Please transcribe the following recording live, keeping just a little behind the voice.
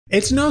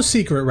It's no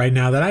secret right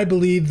now that I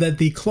believe that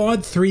the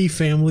Claude 3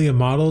 family of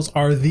models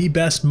are the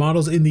best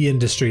models in the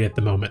industry at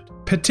the moment,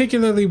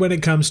 particularly when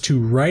it comes to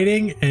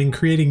writing and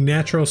creating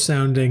natural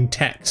sounding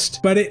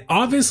text. But it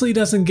obviously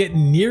doesn't get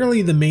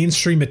nearly the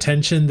mainstream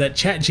attention that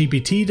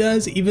ChatGPT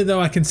does, even though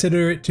I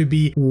consider it to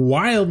be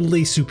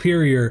wildly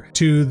superior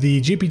to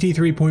the GPT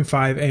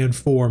 3.5 and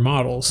 4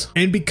 models.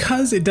 And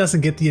because it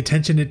doesn't get the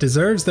attention it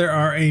deserves, there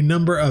are a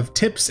number of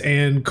tips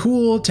and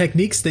cool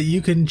techniques that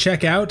you can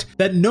check out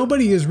that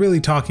nobody is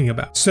really talking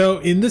about. So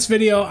in this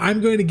video, I'm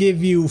going to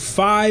give you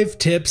 5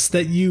 tips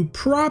that you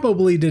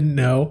probably didn't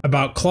know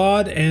about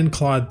Claude and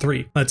Claude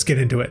 3. Let's get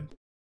into it.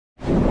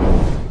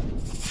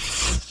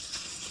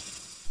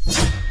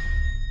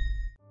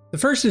 The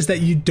first is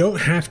that you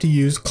don't have to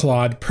use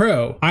Claude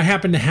Pro. I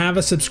happen to have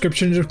a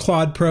subscription to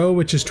Claude Pro,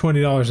 which is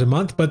 $20 a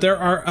month, but there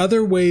are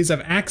other ways of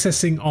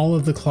accessing all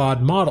of the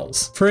Claude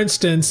models. For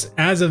instance,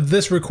 as of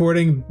this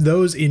recording,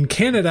 those in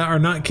Canada are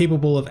not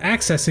capable of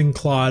accessing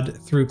Claude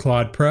through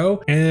Claude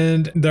Pro,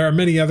 and there are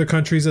many other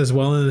countries as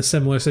well in a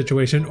similar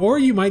situation, or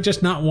you might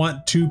just not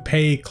want to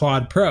pay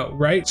Claude Pro,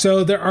 right?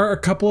 So there are a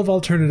couple of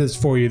alternatives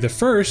for you. The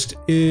first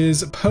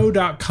is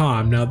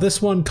po.com. Now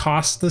this one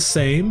costs the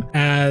same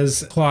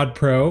as Claude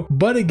Pro,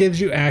 but it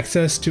gives you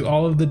access to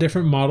all of the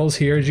different models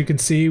here. As you can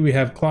see, we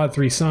have Claude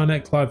 3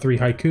 Sonnet, Claude 3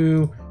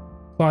 Haiku,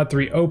 Claude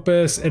 3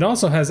 Opus. It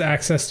also has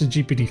access to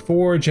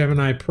GPT-4,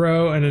 Gemini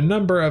Pro, and a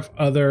number of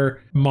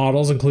other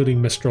models,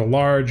 including Mistral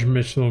Large,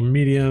 Mistral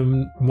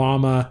Medium,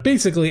 Llama,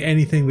 basically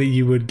anything that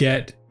you would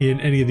get in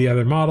any of the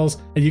other models.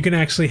 And you can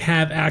actually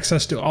have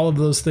access to all of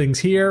those things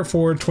here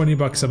for 20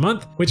 bucks a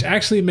month, which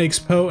actually makes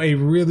Po a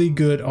really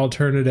good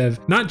alternative,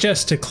 not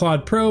just to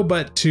Claude Pro,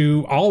 but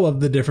to all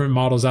of the different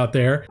models out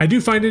there. I do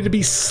find it to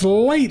be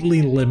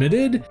slightly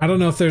limited. I don't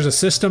know if there's a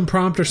system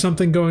prompt or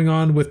something going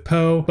on with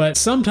Po, but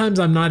sometimes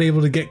I'm not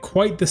able to get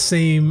quite the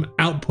same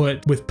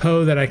output with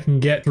Po that I can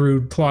get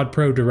through Claude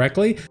Pro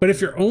directly. But if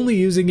you're only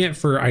using it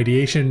for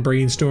ideation,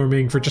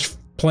 brainstorming, for just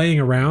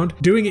playing around,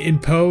 doing it in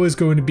Po is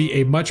going to be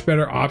a much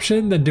better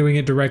option than doing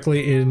it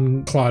directly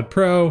in Claude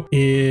Pro,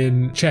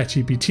 in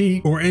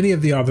ChatGPT, or any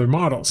of the other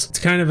models. It's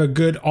kind of a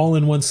good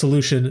all-in-one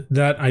solution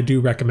that I do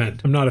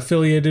recommend. I'm not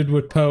affiliated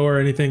with Po or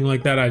anything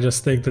like that. I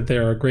just think that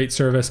they're a great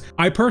service.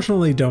 I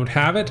personally don't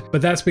have it,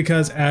 but that's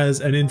because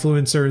as an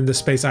influencer in this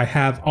space, I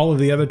have all of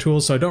the other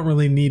tools, so I don't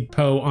really need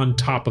Po on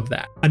top of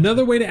that.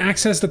 Another way to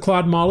access the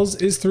Claude models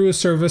is through a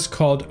service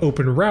called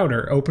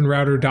OpenRouter,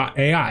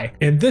 openrouter.ai.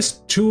 And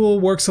this tool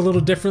works a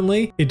little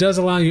differently. It does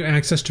allow you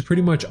access to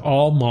pretty much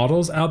all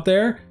models out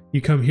there.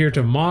 You come here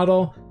to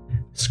model,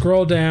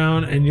 scroll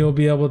down, and you'll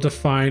be able to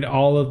find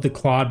all of the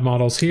Claude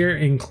models here,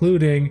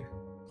 including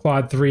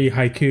Claude 3,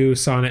 Haiku,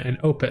 Sonnet, and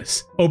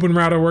Opus.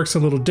 OpenRouter works a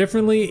little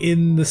differently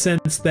in the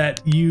sense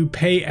that you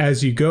pay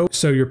as you go,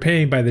 so you're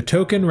paying by the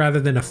token rather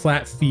than a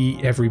flat fee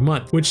every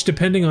month, which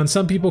depending on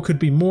some people could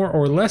be more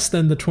or less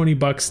than the 20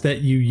 bucks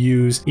that you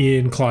use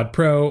in Claude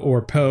Pro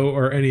or Po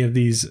or any of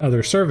these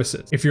other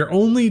services. If you're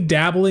only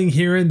dabbling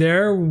here and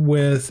there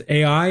with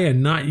AI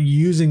and not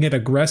using it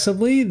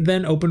aggressively,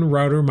 then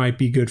OpenRouter might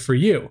be good for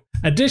you.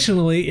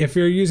 Additionally, if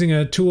you're using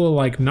a tool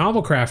like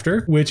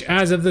Novelcrafter, which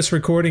as of this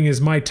recording is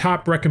my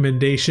top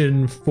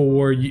recommendation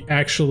for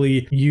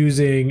actually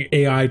using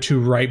AI to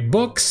write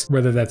books,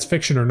 whether that's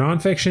fiction or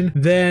nonfiction,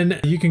 then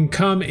you can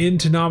come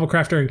into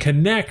Novelcrafter and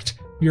connect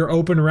your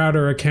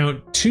OpenRouter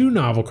account to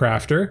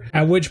Novelcrafter,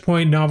 at which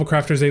point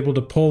Novelcrafter is able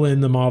to pull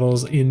in the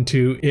models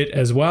into it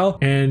as well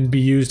and be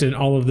used in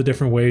all of the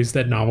different ways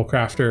that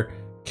Novelcrafter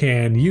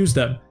can use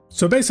them.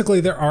 So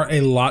basically there are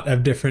a lot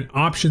of different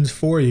options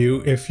for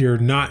you if you're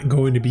not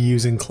going to be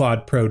using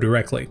Claude Pro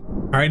directly.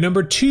 All right,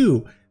 number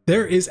 2,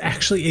 there is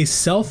actually a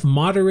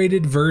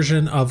self-moderated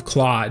version of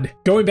Claude.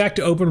 Going back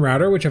to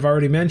OpenRouter, which I've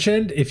already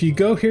mentioned, if you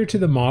go here to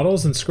the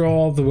models and scroll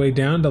all the way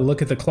down to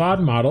look at the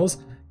Claude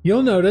models,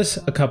 you'll notice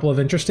a couple of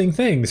interesting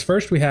things.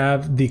 First, we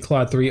have the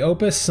Claude 3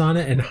 Opus,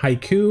 Sonnet, and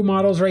Haiku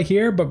models right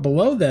here, but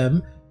below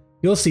them,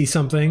 you'll see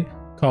something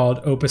called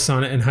Opus,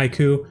 Sonnet, and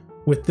Haiku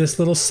with this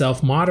little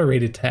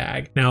self-moderated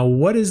tag. Now,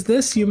 what is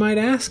this, you might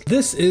ask?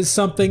 This is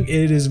something,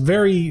 it is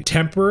very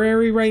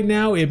temporary right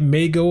now. It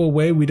may go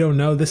away, we don't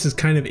know. This is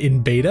kind of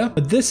in beta,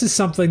 but this is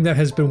something that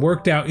has been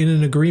worked out in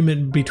an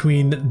agreement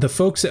between the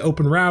folks at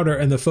OpenRouter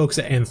and the folks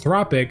at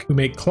Anthropic who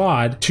make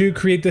Claude to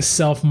create this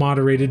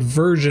self-moderated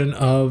version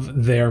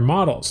of their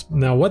models.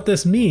 Now, what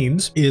this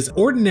means is,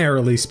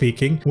 ordinarily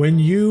speaking, when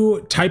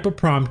you type a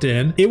prompt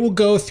in, it will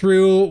go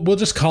through, we'll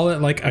just call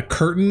it like a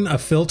curtain, a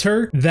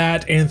filter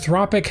that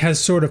Anthropic has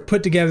sort of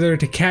put together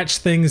to catch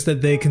things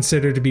that they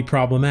consider to be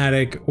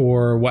problematic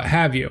or what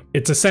have you.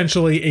 It's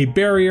essentially a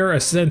barrier, a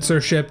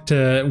censorship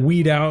to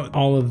weed out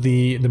all of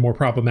the more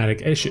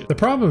problematic issues. The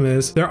problem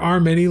is there are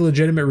many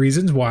legitimate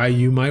reasons why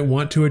you might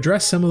want to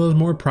address some of those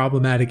more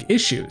problematic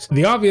issues.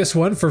 The obvious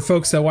one for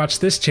folks that watch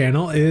this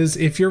channel is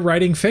if you're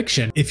writing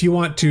fiction. If you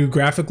want to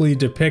graphically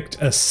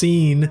depict a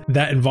scene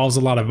that involves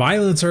a lot of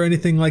violence or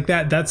anything like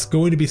that, that's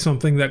going to be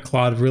something that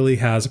Claude really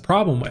has a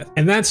problem with.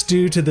 And that's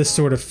due to this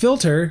sort of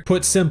filter.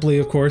 Put simply, simply,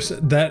 of course,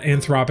 that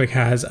Anthropic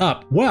has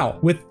up? Well,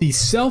 with the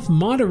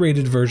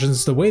self-moderated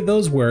versions, the way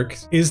those work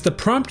is the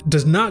prompt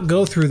does not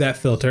go through that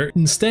filter,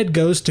 instead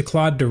goes to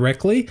Claude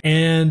directly,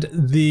 and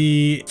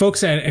the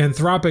folks at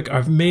Anthropic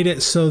have made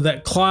it so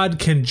that Claude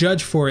can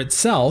judge for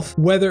itself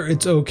whether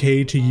it's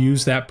okay to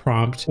use that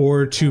prompt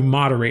or to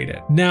moderate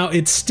it. Now,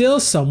 it's still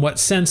somewhat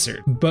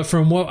censored, but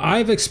from what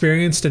I've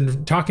experienced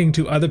and talking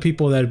to other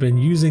people that have been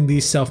using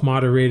these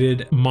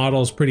self-moderated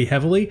models pretty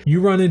heavily, you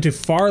run into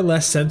far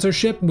less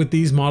censorship with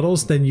these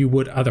models than you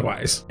would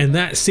otherwise. And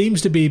that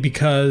seems to be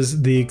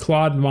because the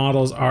Claude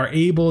models are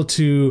able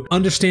to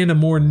understand a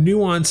more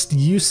nuanced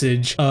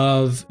usage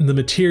of the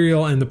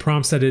material and the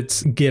prompts that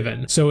it's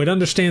given. So it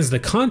understands the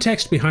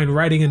context behind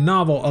writing a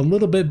novel a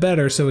little bit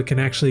better, so it can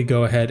actually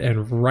go ahead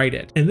and write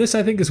it. And this,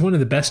 I think, is one of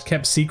the best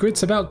kept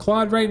secrets about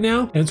Claude right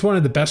now. And it's one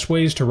of the best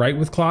ways to write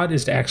with Claude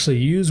is to actually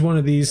use one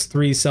of these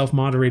 3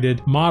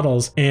 self-moderated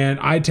models. And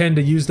I tend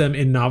to use them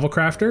in Novel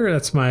Crafter.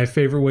 That's my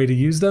favorite way to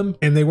use them.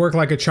 And they work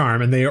like a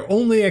charm. And they are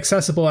only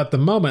accessible at the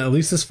moment, at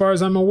least as far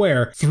as I'm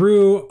aware,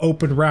 through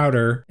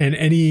OpenRouter and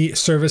any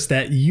service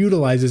that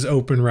utilizes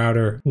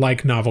OpenRouter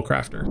like Novel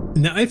Crafter.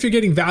 Now, if you're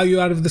getting value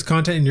out of this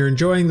content and you're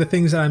enjoying the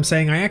things that I'm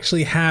saying, I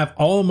actually have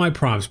all of my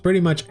prompts, pretty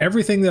much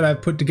everything that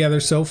I've put together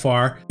so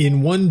far,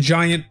 in one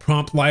giant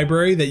prompt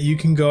library that you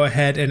can go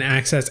ahead and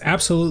access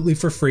absolutely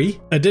for free.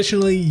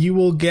 Additionally, you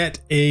will get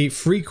a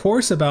free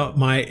course about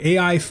my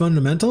AI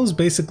fundamentals,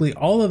 basically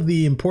all of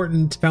the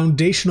important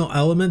foundational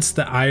elements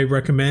that I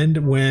recommend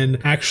when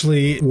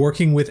actually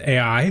working with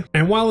AI.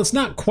 And while it's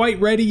not quite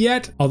ready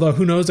yet, although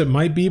who knows, it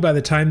might be by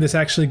the time this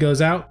actually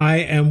goes out, I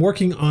am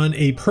working on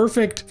a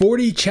perfect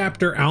 40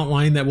 chapter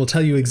outline that will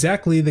tell you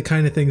exactly the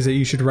kind of things that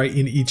you should write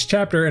in each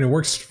chapter, and it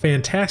works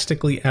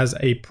fantastically as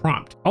a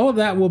prompt. All of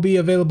that will be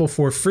available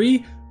for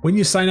free when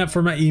you sign up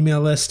for my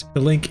email list.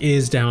 The link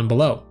is down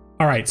below.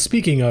 All right,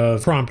 speaking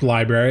of prompt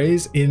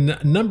libraries, in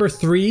number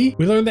 3,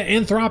 we learned that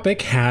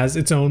Anthropic has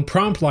its own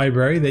prompt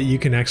library that you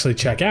can actually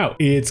check out.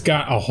 It's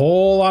got a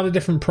whole lot of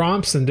different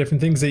prompts and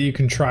different things that you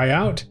can try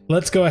out.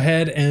 Let's go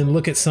ahead and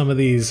look at some of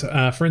these.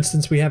 For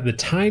instance, we have the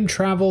Time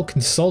Travel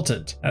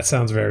Consultant. That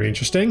sounds very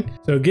interesting.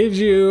 So it gives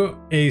you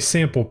a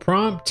sample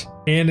prompt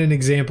and an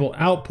example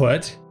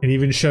output, and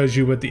even shows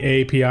you what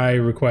the API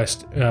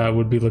request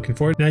would be looking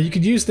for. Now, you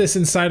could use this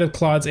inside of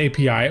Claude's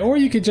API, or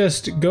you could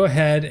just go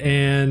ahead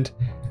and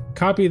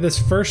copy this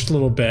first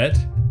little bit,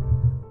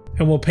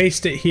 and we'll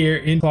paste it here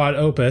in Claude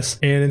Opus.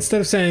 And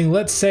instead of saying,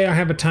 let's say I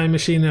have a time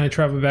machine and I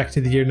travel back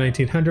to the year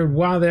 1900,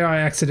 while there I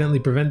accidentally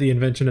prevent the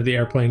invention of the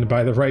airplane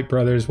by the Wright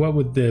brothers, what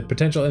would the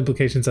potential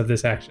implications of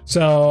this action?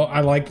 So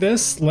I like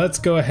this. Let's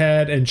go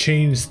ahead and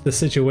change the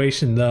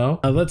situation though.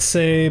 Let's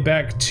say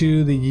back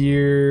to the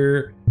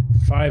year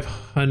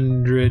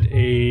 500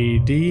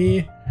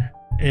 AD.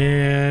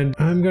 And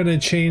I'm gonna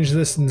change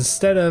this,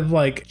 instead of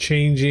like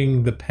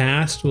changing the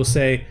past, we'll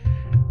say,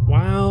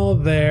 while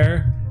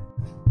there,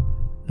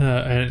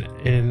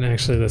 and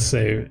actually let's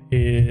say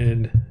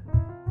in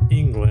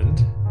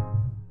England,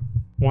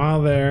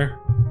 while there,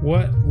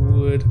 what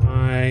would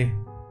I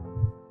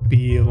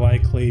be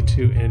likely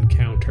to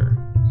encounter?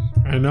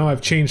 I know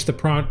I've changed the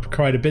prompt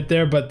quite a bit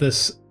there, but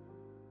this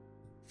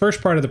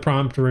first part of the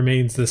prompt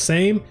remains the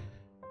same.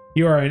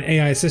 You are an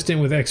AI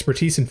assistant with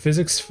expertise in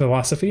physics,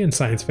 philosophy, and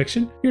science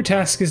fiction. Your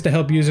task is to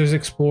help users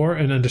explore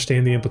and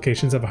understand the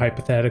implications of a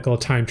hypothetical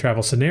time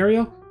travel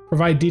scenario,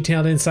 provide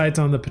detailed insights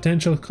on the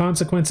potential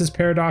consequences,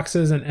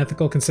 paradoxes, and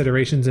ethical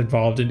considerations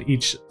involved in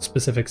each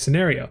specific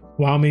scenario,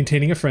 while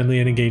maintaining a friendly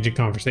and engaging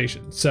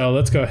conversation. So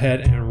let's go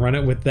ahead and run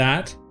it with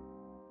that.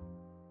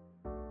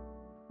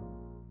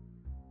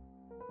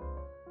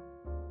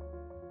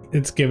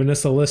 It's given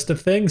us a list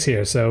of things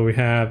here. So we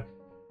have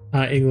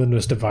England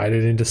was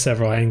divided into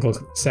several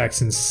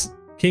Anglo-Saxon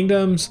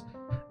kingdoms.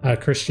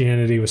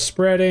 Christianity was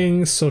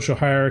spreading. Social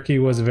hierarchy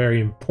was very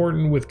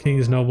important with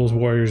kings, nobles,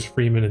 warriors,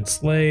 freemen, and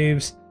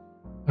slaves.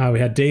 We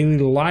had daily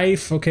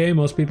life. Okay,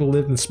 most people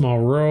lived in small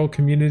rural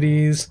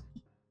communities.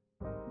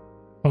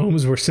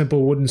 Homes were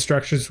simple wooden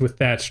structures with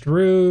thatched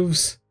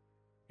roofs.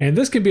 And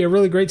this can be a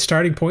really great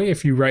starting point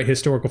if you write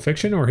historical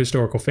fiction or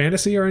historical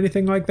fantasy or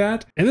anything like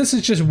that. And this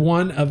is just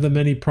one of the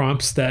many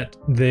prompts that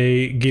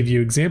they give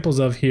you examples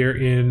of here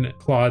in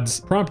Claude's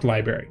prompt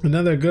library.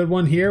 Another good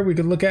one here we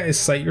could look at is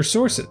Cite Your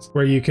Sources,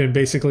 where you can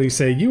basically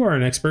say, you are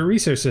an expert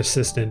research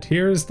assistant.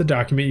 Here's the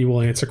document you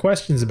will answer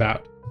questions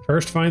about.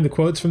 First, find the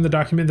quotes from the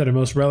document that are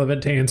most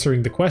relevant to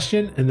answering the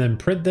question, and then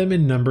print them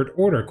in numbered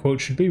order.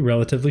 Quotes should be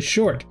relatively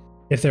short.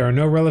 If there are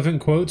no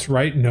relevant quotes,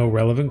 write no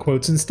relevant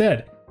quotes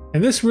instead.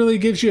 And this really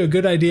gives you a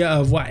good idea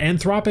of what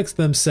Anthropics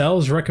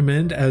themselves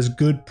recommend as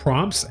good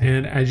prompts.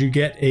 And as you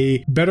get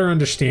a better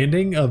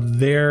understanding of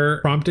their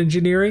prompt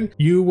engineering,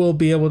 you will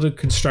be able to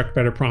construct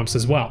better prompts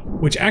as well.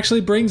 Which actually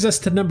brings us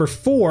to number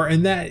 4,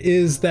 and that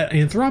is that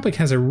Anthropic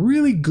has a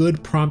really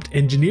good prompt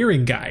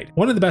engineering guide.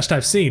 One of the best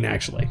I've seen,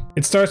 actually.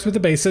 It starts with the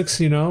basics,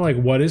 you know, like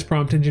what is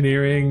prompt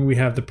engineering? We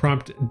have the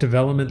prompt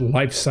development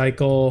life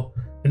cycle,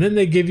 and then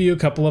they give you a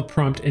couple of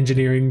prompt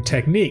engineering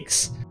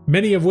techniques,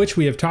 many of which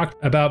we have talked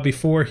about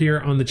before here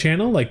on the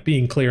channel, like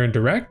being clear and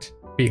direct,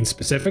 being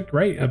specific,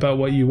 right, about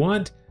what you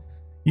want,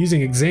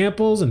 using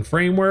examples and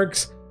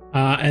frameworks.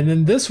 And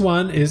then this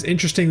one is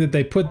interesting that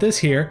they put this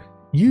here,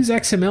 use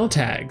XML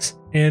tags.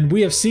 And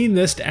we have seen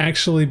this to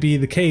actually be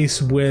the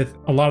case with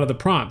a lot of the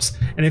prompts.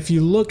 And if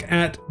you look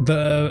at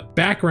the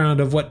background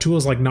of what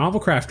tools like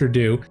Novelcrafter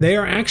do, they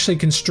are actually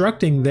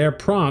constructing their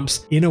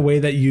prompts in a way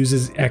that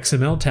uses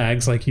XML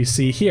tags like you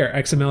see here.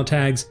 XML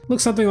tags look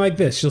something like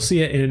this. You'll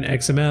see it in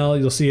XML,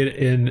 you'll see it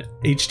in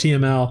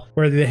HTML,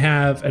 where they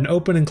have an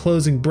open and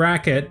closing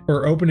bracket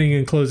or opening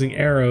and closing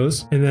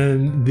arrows. And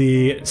then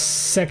the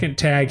second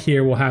tag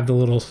here will have the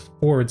little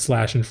 /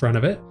 in front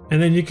of it.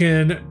 And then you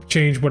can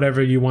change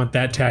whatever you want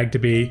that tag to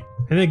be,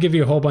 and then give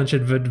you a whole bunch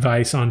of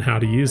advice on how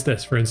to use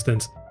this. For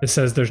instance, it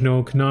says there's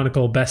no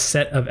canonical best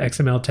set of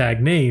XML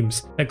tag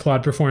names that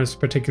Claude performs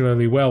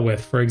particularly well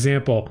with. For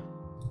example,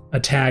 a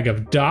tag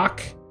of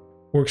doc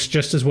works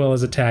just as well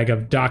as a tag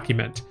of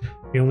document.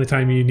 The only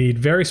time you need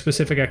very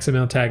specific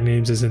XML tag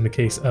names is in the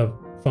case of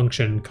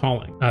function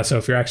calling. So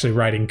if you're actually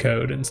writing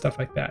code and stuff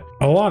like that.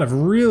 A lot of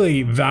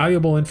really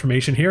valuable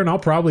information here, and I'll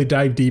probably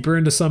dive deeper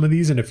into some of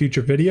these in a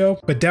future video,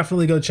 but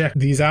definitely go check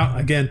these out.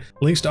 Again,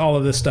 links to all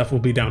of this stuff will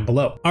be down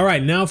below. All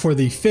right, now for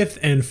the fifth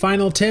and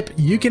final tip,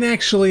 you can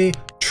actually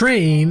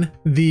train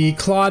the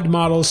Claude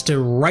models to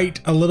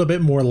write a little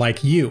bit more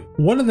like you.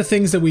 One of the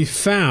things that we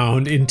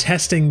found in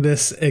testing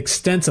this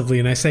extensively,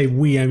 and I say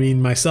we, I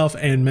mean myself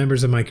and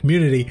members of my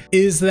community,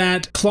 is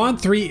that Claude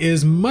 3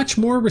 is much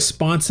more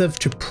responsive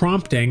to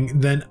prompting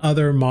than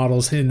other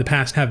models in the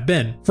past have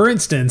been. For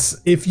instance,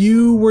 if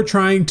you were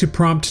trying to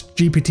prompt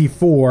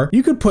GPT-4,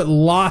 you could put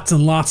lots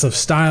and lots of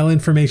style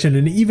information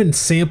and even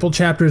sample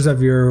chapters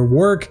of your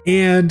work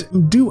and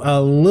do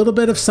a little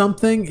bit of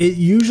something. It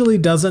usually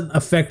doesn't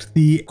affect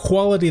the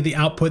quality of the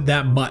output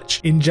that much.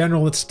 In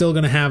general, it's still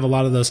going to have a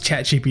lot of those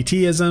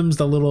ChatGPT-isms,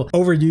 the little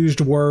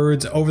overused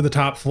words,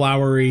 over-the-top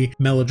flowery,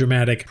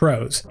 melodramatic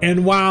prose.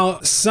 And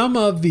while some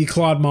of the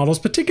Claude models,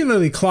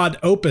 particularly Claude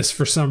Opus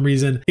for some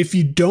reason, if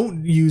you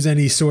don't use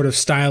any sort of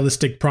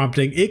stylistic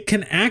prompting, it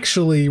can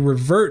actually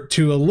revert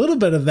to a little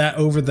bit of that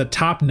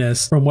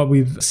over-the-topness from what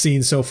we've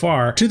seen so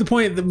far, to the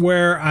point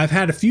where I've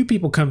had a few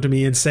people come to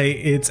me and say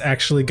it's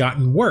actually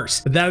gotten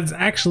worse. But that is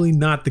actually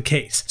not the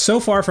case. So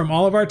far from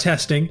all of our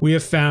testing, we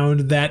have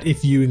found that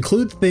if you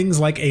include things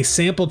like a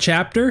sample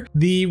chapter,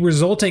 the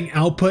resulting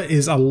output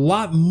is a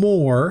lot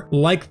more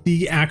like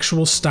the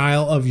actual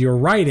style of your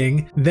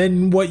writing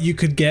than what you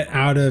could get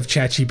out of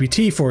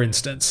ChatGPT, for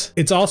instance.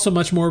 It's also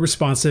much more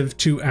responsive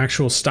to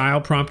actual style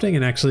prompting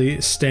and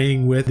actually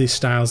staying with the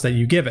styles that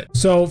you give it.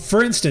 So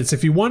for instance,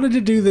 if you wanted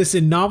to do this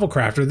in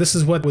Novelcrafter, this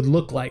is what it would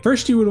look like.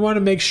 First, you would want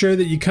to make sure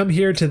that you come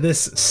here to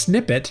this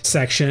snippet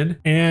section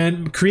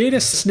and create a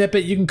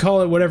snippet. You can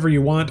call it whatever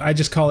you want. I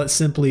just call it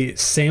simply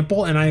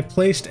sample, and I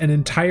placed an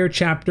entire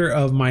chapter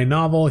of my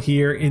novel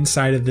here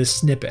inside of this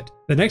snippet.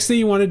 The next thing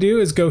you want to do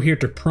is go here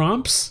to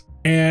prompts,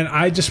 and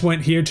I just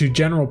went here to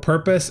general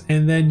purpose,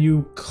 and then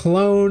you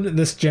clone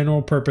this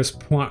general purpose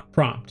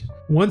prompt.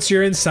 Once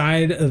you're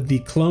inside of the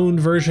cloned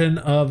version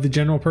of the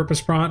general purpose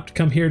prompt,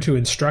 come here to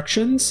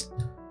instructions,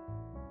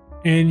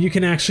 and you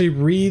can actually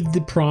read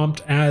the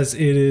prompt as it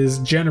is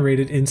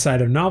generated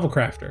inside of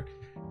Novelcrafter.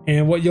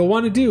 And what you'll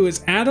want to do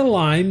is add a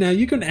line. Now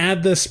you can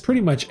add this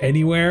pretty much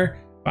anywhere,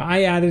 but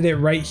I added it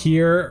right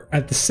here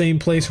at the same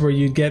place where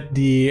you'd get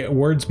the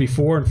words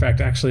before. In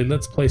fact, actually,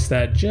 let's place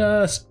that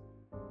just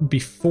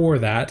before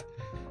that.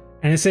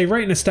 And I say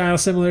write in a style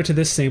similar to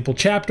this sample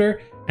chapter.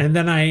 And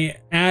then I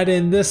add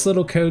in this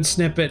little code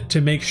snippet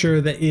to make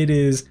sure that it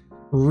is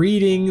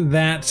reading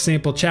that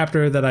sample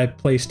chapter that I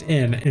placed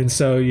in. And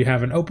so you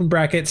have an open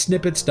bracket,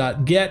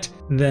 snippets.get,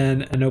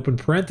 then an open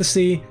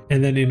parenthesis,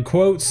 and then in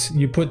quotes,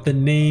 you put the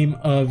name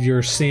of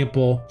your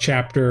sample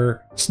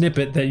chapter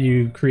snippet that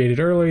you created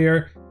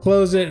earlier,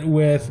 close it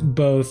with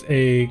both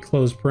a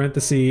closed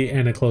parenthesis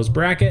and a closed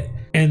bracket.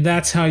 And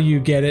that's how you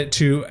get it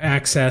to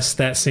access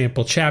that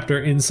sample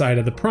chapter inside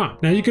of the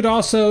prompt. Now you could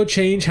also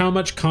change how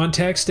much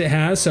context it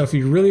has. So if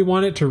you really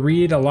want it to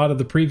read a lot of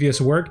the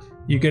previous work,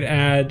 you could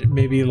add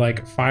maybe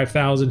like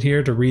 5,000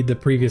 here to read the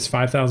previous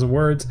 5,000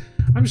 words.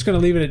 I'm just going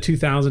to leave it at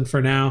 2,000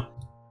 for now,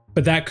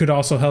 but that could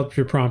also help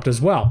your prompt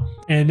as well.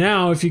 And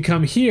now if you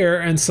come here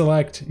and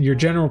select your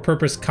general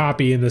purpose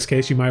copy, in this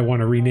case, you might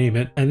want to rename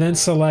it, and then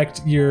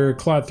select your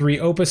Claude 3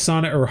 Opus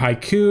Sonnet or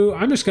Haiku.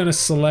 I'm just going to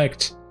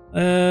select,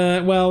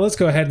 well, let's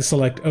go ahead and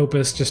select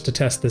Opus just to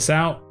test this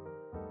out.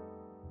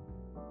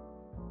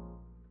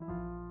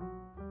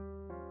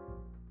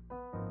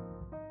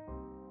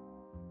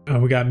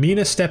 We got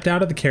Mina stepped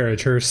out of the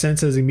carriage, her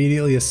senses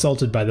immediately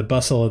assaulted by the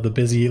bustle of the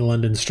busy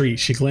London street.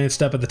 She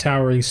glanced up at the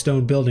towering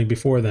stone building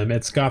before them,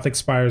 its Gothic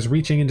spires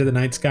reaching into the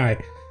night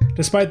sky.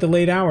 Despite the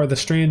late hour, the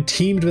Strand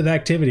teemed with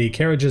activity,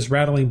 carriages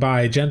rattling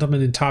by,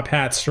 gentlemen in top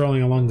hats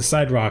strolling along the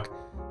sidewalk,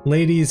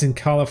 ladies in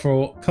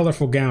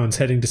colorful gowns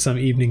heading to some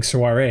evening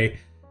soiree.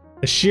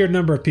 The sheer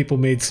number of people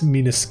made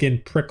Mina's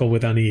skin prickle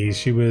with unease.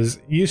 She was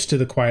used to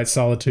the quiet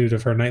solitude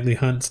of her nightly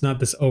hunts, not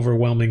this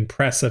overwhelming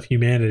press of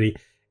humanity.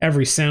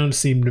 Every sound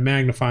seemed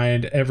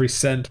magnified, every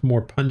scent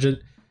more pungent.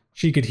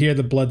 She could hear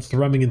the blood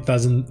thrumming in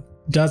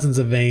dozens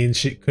of veins.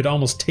 She could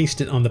almost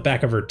taste it on the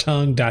back of her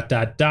tongue, ...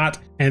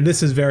 And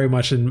this is very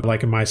much in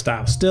my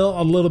style. Still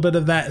a little bit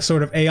of that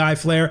sort of AI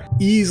flair,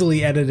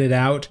 easily edited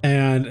out.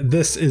 And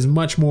this is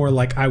much more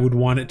like I would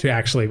want it to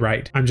actually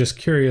write. I'm just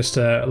curious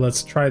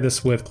let's try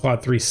this with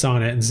Claude 3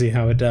 Sonnet and see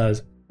how it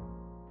does.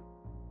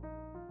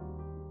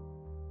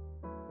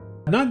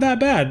 Not that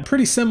bad,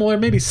 pretty similar,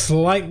 maybe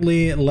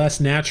slightly less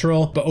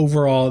natural, but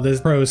overall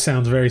this prose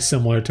sounds very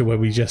similar to what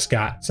we just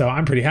got. So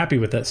I'm pretty happy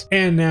with this.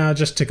 And now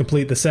just to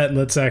complete the set,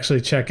 let's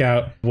actually check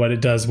out what it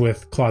does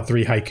with Claude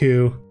 3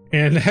 Haiku.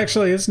 And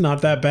actually, it's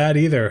not that bad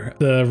either.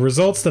 The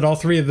results that all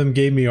three of them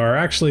gave me are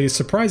actually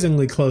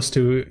surprisingly close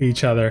to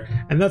each other,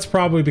 and that's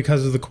probably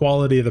because of the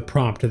quality of the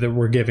prompt that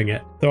we're giving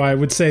it. Though I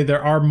would say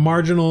there are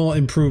marginal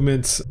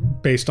improvements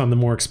based on the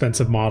more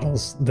expensive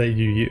models that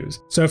you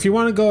use. So if you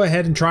want to go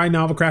ahead and try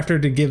Novel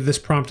Crafter to give this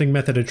prompting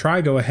method a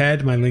try, go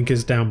ahead. My link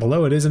is down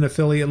below. It is an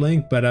affiliate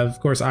link, but of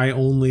course I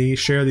only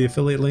share the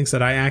affiliate links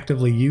that I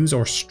actively use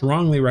or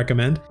strongly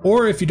recommend.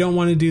 Or if you don't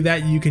want to do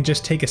that, you can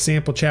just take a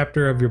sample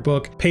chapter of your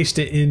book, paste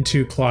it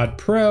into Claude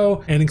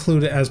Pro, and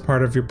include it as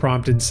part of your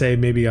prompt in, say,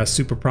 maybe a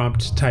super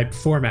prompt type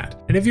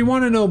format. And if you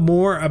want to know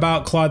more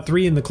about Claude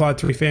 3 and the Claude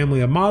 3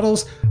 family of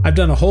models, I've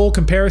done a whole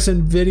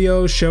comparison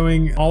video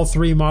showing all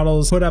three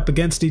models put up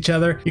against each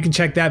other. You can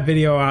check that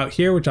video out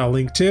here, which I'll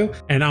link to,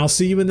 and I'll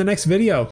see you in the next video.